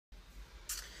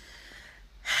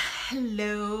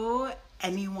Hello,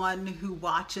 anyone who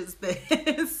watches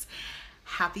this.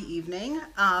 Happy evening.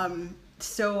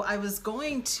 So I was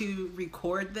going to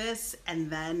record this and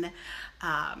then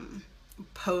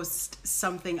post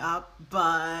something up,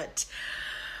 but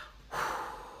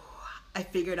I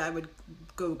figured I would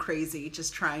go crazy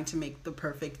just trying to make the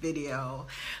perfect video,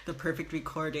 the perfect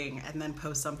recording, and then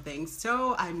post something.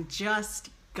 So I'm just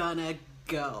gonna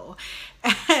go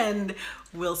and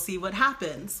we'll see what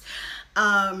happens.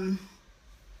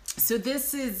 So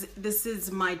this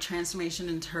is my transformation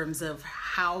in terms of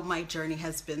how my journey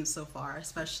has been so far,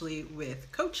 especially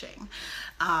with coaching.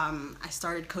 I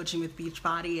started coaching with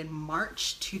Beachbody in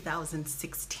March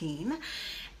 2016,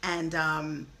 and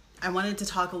I wanted to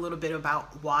talk a little bit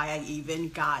about why I even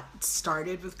got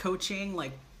started with coaching,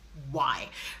 like why,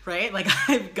 right? Like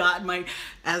I've got my,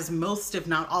 as most if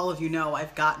not all of you know,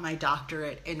 I've got my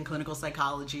doctorate in clinical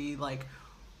psychology. Like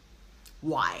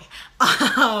why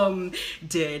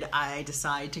did I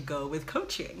decide to go with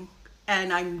coaching?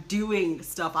 And I'm doing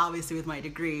stuff obviously with my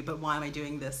degree, but why am I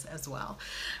doing this as well?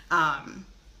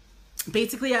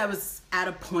 Basically I was at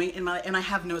a point in my, and I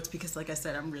have notes because like I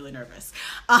said, I'm really nervous.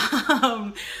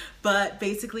 But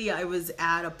basically I was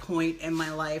at a point in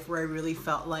my life where I really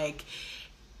felt like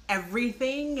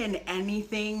everything and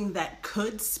anything that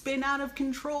could spin out of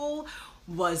control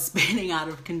was spinning out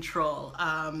of control.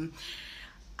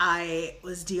 I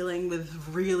was dealing with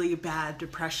really bad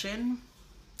depression,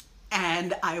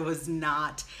 and I was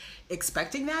not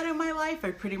expecting that in my life. I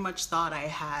pretty much thought I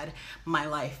had my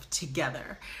life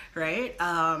together, right?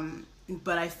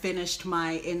 But I finished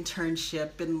my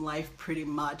internship and life pretty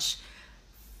much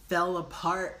fell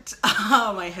apart.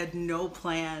 I had no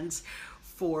plans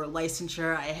for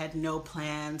licensure. I had no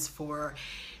plans for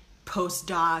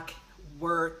postdoc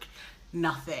work,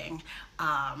 nothing.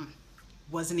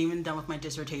 Wasn't even done with my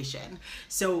dissertation.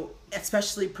 So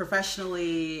especially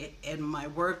professionally in my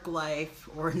work life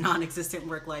or non-existent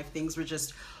work life, things were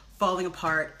just falling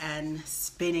apart and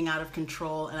spinning out of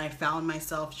control. And I found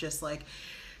myself just like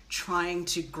trying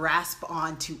to grasp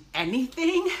onto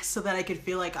anything so that I could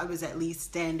feel like I was at least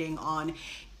standing on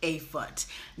a foot,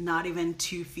 not even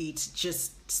 2 feet,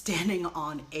 just standing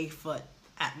on a foot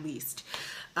at least.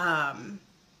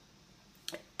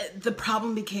 The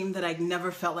problem became that I never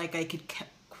felt like I could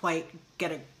quite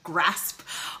get a grasp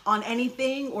on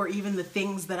anything, or even the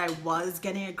things that I was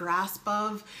getting a grasp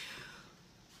of,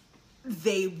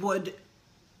 they would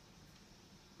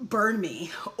burn me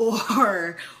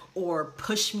or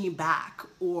push me back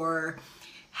or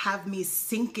have me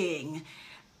sinking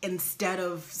instead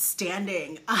of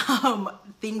standing.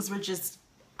 Things were just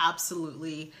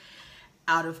absolutely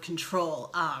out of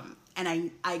control.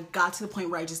 And I got to the point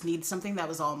where I just needed something that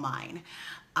was all mine.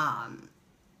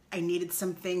 I needed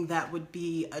something that would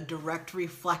be a direct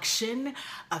reflection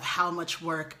of how much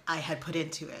work I had put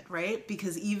into it, right?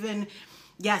 Because even,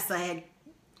 yes, I had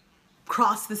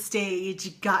crossed the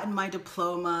stage, gotten my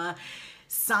diploma,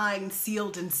 signed,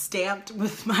 sealed, and stamped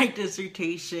with my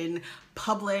dissertation,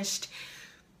 published,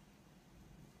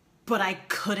 but I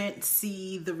couldn't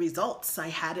see the results.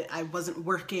 I wasn't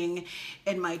working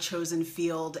in my chosen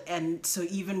field. And so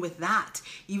even with that,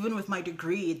 even with my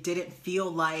degree, it didn't feel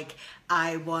like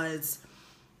I was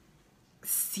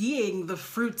seeing the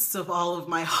fruits of all of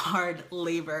my hard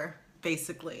labor,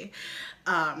 basically.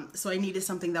 So I needed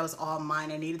something that was all mine.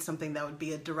 I needed something that would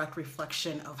be a direct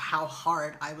reflection of how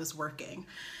hard I was working.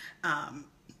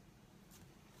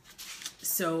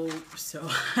 So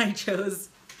I chose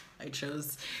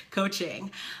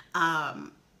coaching.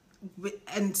 And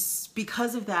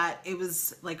because of that, it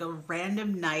was like a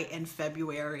random night in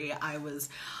February. I was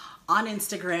on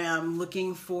Instagram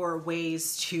looking for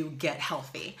ways to get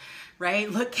healthy,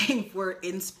 right? Looking for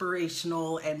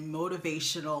inspirational and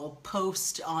motivational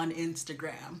posts on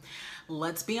Instagram.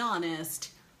 Let's be honest,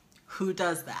 who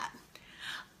does that?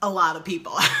 A lot of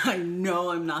people. I know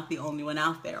I'm not the only one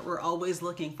out there. We're always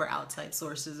looking for outside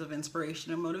sources of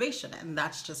inspiration and motivation, and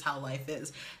that's just how life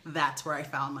is. That's where I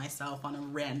found myself on a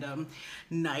random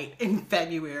night in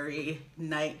February,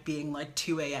 night being like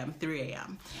 2 a.m., 3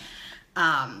 a.m.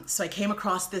 So I came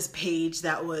across this page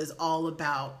that was all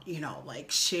about, like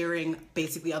sharing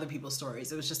basically other people's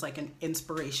stories. It was just like an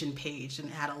inspiration page and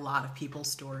it had a lot of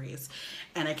people's stories.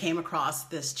 And I came across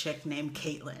this chick named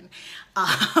Caitlin.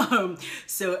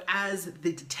 So as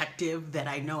the detective that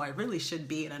I know I really should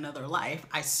be in another life,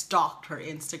 I stalked her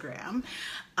Instagram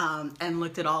and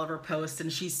looked at all of her posts,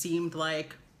 and she seemed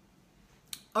like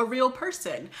a real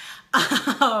person.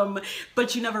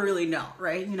 But you never really know,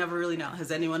 right? You never really know.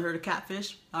 Has anyone heard of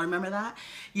catfish? I remember that.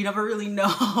 You never really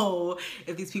know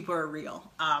if these people are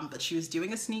real. But she was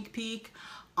doing a sneak peek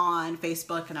on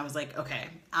Facebook, and I was like, okay,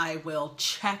 I will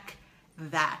check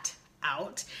that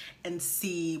out and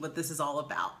see what this is all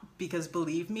about, because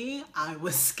believe me, I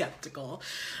was skeptical.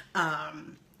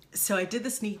 So I did the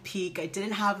sneak peek. I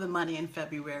didn't have the money in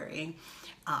February,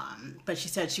 but she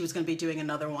said she was going to be doing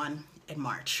another one in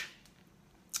March.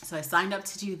 So I signed up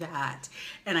to do that,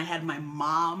 and I had my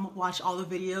mom watch all the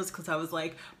videos because I was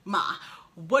like, Ma,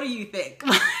 what do you think?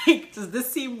 Like, does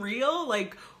this seem real?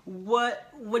 Like,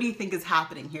 what do you think is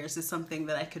happening here? Is this something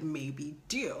that I could maybe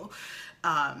do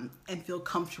and feel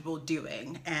comfortable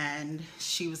doing? And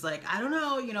she was like, I don't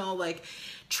know, you know, like,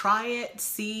 try it,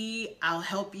 see, I'll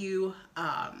help you.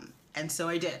 And so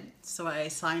I did. So I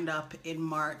signed up in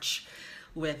March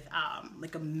with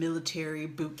like a military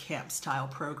boot camp style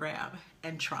program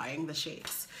and trying the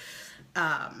shapes.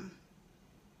 And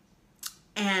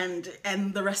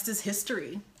the rest is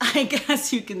history, I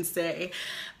guess you can say.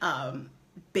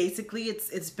 Basically,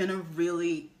 it's been a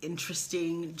really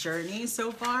interesting journey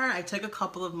so far. I took a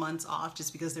couple of months off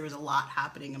just because there was a lot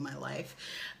happening in my life.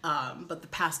 But the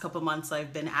past couple months,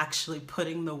 I've been actually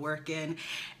putting the work in,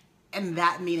 and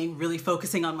that meaning really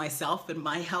focusing on myself and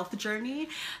my health journey,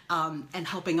 and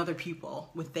helping other people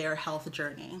with their health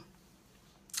journey.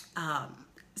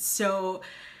 So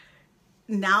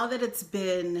now that it's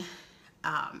been,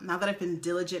 now that I've been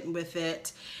diligent with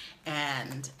it,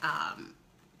 and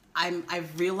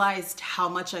I've realized how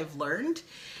much I've learned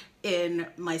in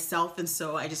myself, and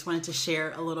so I just wanted to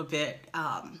share a little bit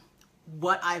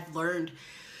what I've learned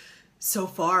so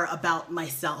far about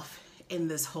myself in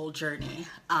this whole journey.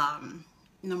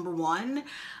 Number one,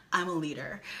 I'm a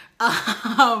leader,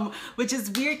 which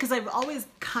is weird because I've always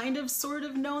kind of sort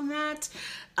of known that,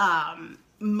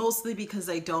 mostly because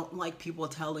I don't like people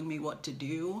telling me what to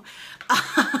do.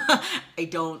 I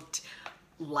don't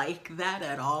like that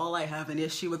at all. I have an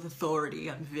issue with authority.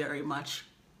 I'm very much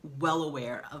well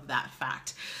aware of that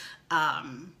fact.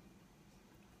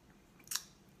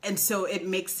 And so it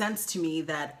makes sense to me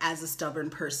that as a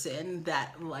stubborn person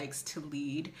that likes to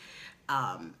lead,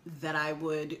 that I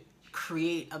would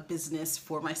create a business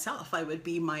for myself. I would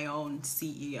be my own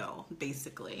CEO,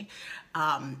 basically.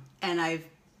 And I've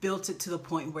built it to the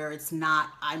point where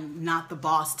I'm not the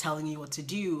boss telling you what to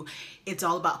do. It's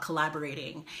all about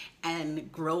collaborating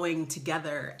and growing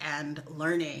together and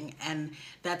learning. And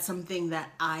that's something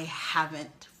that I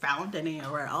haven't found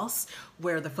anywhere else,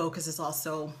 where the focus is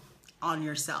also on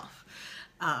yourself.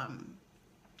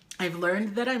 I've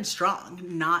learned that I'm strong,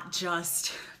 not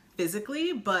just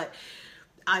physically, but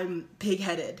I'm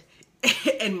pig-headed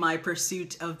in my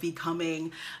pursuit of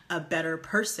becoming a better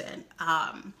person.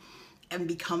 And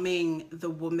becoming the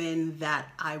woman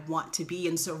that I want to be,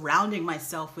 and surrounding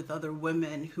myself with other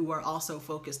women who are also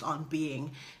focused on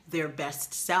being their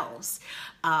best selves.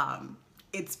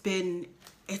 It's been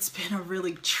a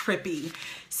really trippy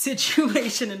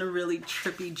situation and a really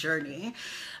trippy journey.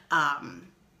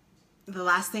 The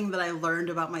last thing that I learned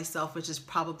about myself, which is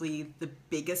probably the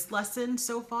biggest lesson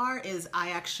so far, is I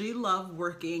actually love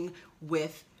working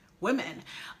with women.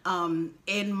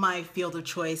 In my field of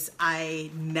choice,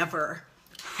 I never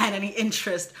had any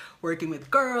interest working with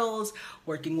girls,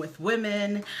 working with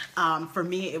women. For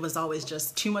me, it was always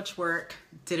just too much work,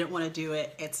 didn't want to do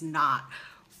it, it's not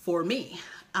for me.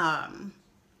 And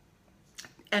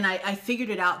I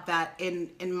figured it out that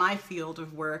in my field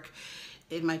of work,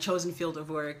 in my chosen field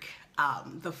of work,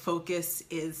 the focus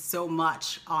is so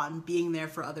much on being there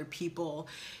for other people,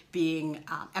 being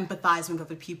empathizing with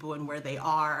other people and where they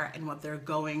are and what they're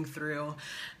going through.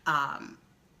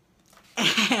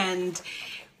 And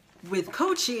with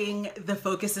coaching, the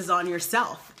focus is on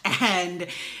yourself and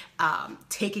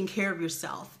taking care of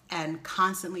yourself and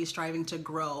constantly striving to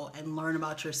grow and learn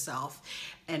about yourself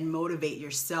and motivate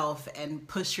yourself and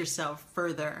push yourself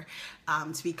further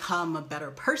to become a better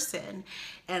person.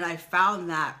 And I found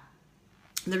that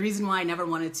the reason why I never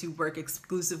wanted to work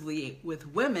exclusively with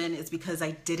women is because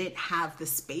I didn't have the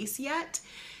space yet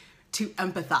to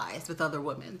empathize with other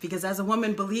women. Because as a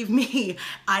woman, believe me,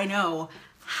 I know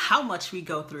how much we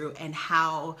go through and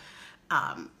how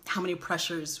many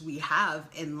pressures we have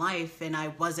in life, and I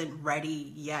wasn't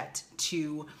ready yet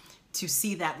to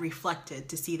see that reflected,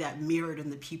 to see that mirrored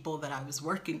in the people that I was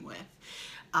working with.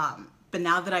 But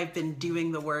now that I've been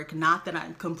doing the work, not that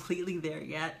I'm completely there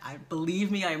yet, believe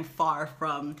me, I'm far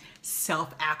from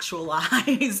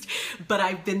self-actualized, but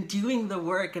I've been doing the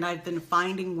work and I've been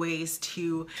finding ways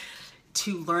to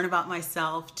to learn about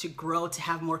myself, to grow, to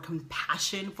have more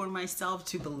compassion for myself,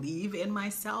 to believe in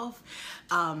myself.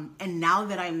 And now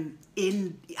that I'm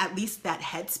in at least that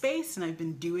headspace and I've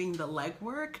been doing the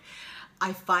legwork,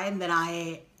 I find that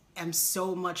I am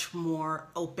so much more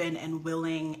open and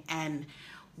willing and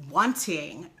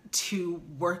wanting to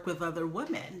work with other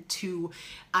women.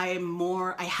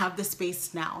 I have the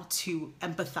space now to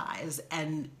empathize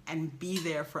and be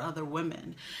there for other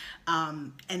women.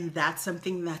 And that's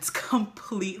something that's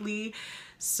completely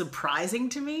surprising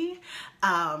to me,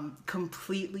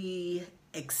 completely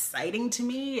exciting to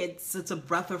me. It's a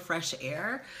breath of fresh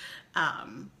air.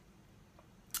 And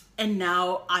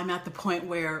now I'm at the point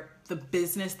where the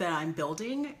business that I'm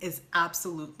building is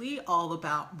absolutely all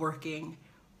about working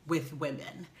with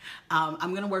women. I'm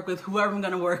going to work with whoever I'm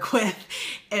going to work with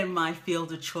in my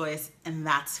field of choice, and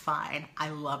that's fine. I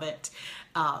love it.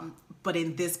 But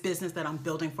in this business that I'm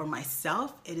building for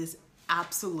myself, it is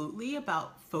absolutely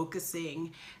about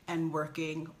focusing and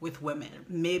working with women.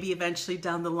 Maybe eventually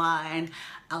down the line,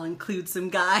 I'll include some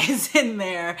guys in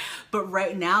there. But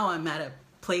right now I'm at a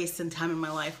place and time in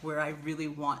my life where I really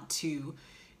want to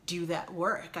do that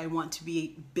work. I want to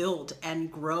build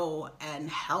and grow and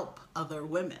help other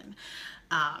women.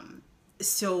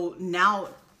 So now,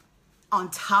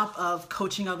 on top of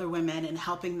coaching other women and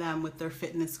helping them with their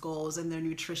fitness goals and their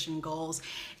nutrition goals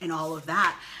and all of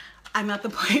that, I'm at the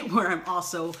point where I'm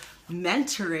also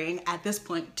mentoring, at this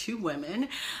point, 2 women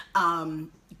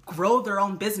grow their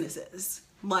own businesses.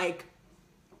 Like,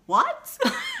 what?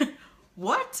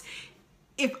 What?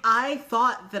 If I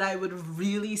thought that I would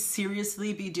really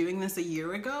seriously be doing this a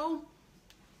year ago,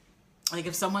 like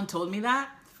if someone told me that,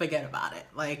 forget about it.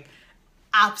 Like,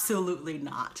 absolutely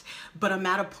not. But I'm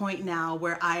at a point now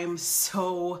where I am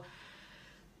so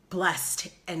blessed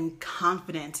and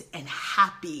confident and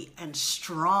happy and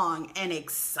strong and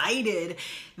excited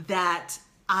that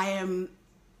I'm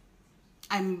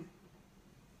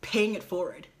paying it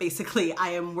forward. Basically, I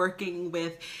am working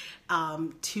with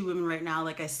 2 women right now,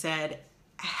 like I said,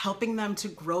 helping them to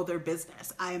grow their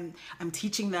business. I'm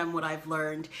teaching them what I've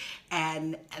learned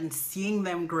and seeing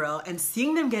them grow and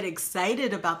seeing them get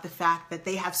excited about the fact that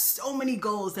they have so many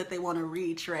goals that they want to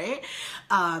reach, right?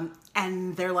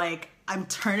 And they're like, I'm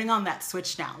turning on that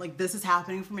switch now. Like, this is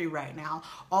happening for me right now.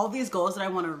 All these goals that I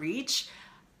want to reach,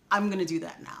 I'm going to do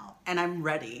that now. And I'm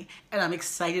ready and I'm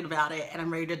excited about it and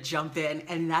I'm ready to jump in.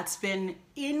 And that's been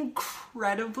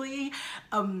incredibly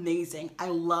amazing. I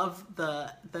love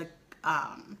the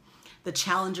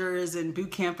challengers and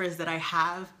boot campers that I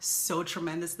have so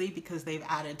tremendously because they've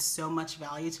added so much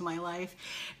value to my life.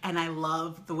 And I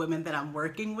love the women that I'm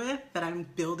working with, that I'm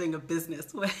building a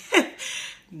business with.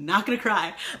 Not gonna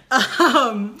cry.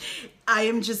 I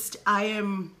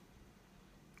am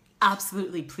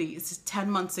absolutely pleased. 10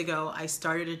 months ago, I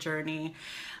started a journey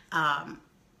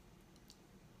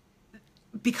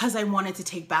because I wanted to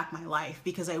take back my life,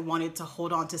 because I wanted to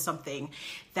hold on to something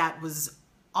that was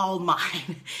all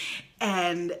mine.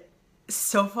 And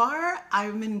so far,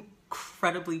 I'm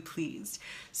incredibly pleased.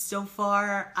 So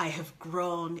far, I have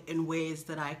grown in ways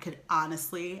that I could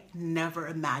honestly never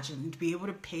imagine. To be able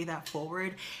to pay that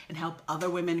forward and help other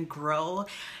women grow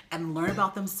and learn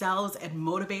about themselves and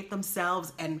motivate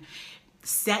themselves and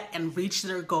set and reach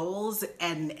their goals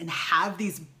and have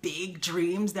these big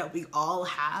dreams that we all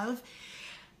have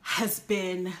has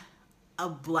been a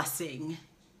blessing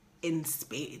in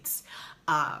spades.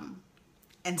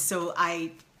 And so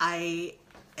I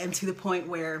am to the point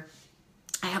where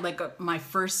I had like my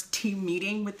first team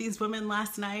meeting with these women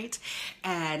last night,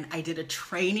 and I did a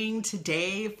training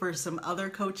today for some other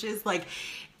coaches. Like,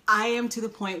 I am to the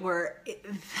point where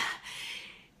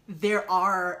there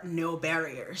are no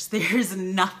barriers. There's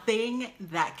nothing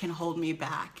that can hold me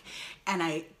back.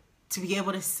 And to be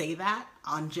able to say that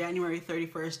on January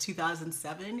 31st,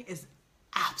 2007 is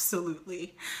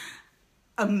absolutely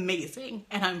amazing.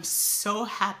 And I'm so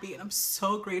happy and I'm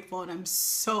so grateful and I'm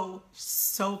so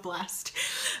blessed.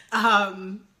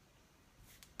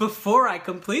 Before I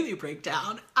completely break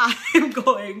down, I am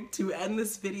going to end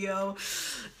this video.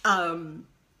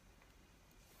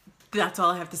 That's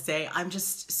all I have to say. I'm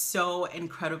just so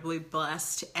incredibly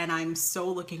blessed, and I'm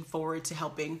so looking forward to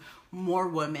helping more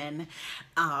women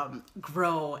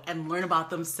grow and learn about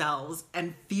themselves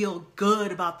and feel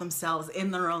good about themselves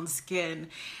in their own skin.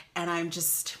 And I'm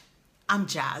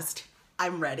jazzed.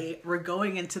 I'm ready. We're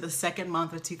going into the second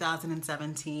month of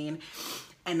 2017,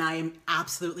 and I am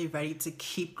absolutely ready to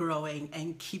keep growing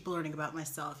and keep learning about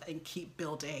myself and keep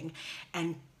building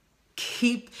and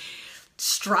keep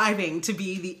striving to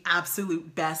be the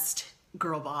absolute best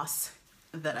girl boss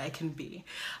that I can be.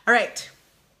 All right.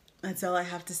 That's all I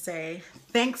have to say.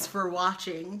 Thanks for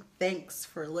watching. Thanks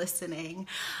for listening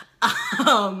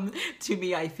to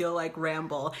me. I feel like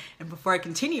ramble. And before I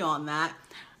continue on that,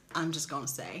 I'm just going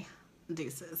to say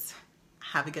deuces.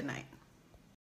 Have a good night.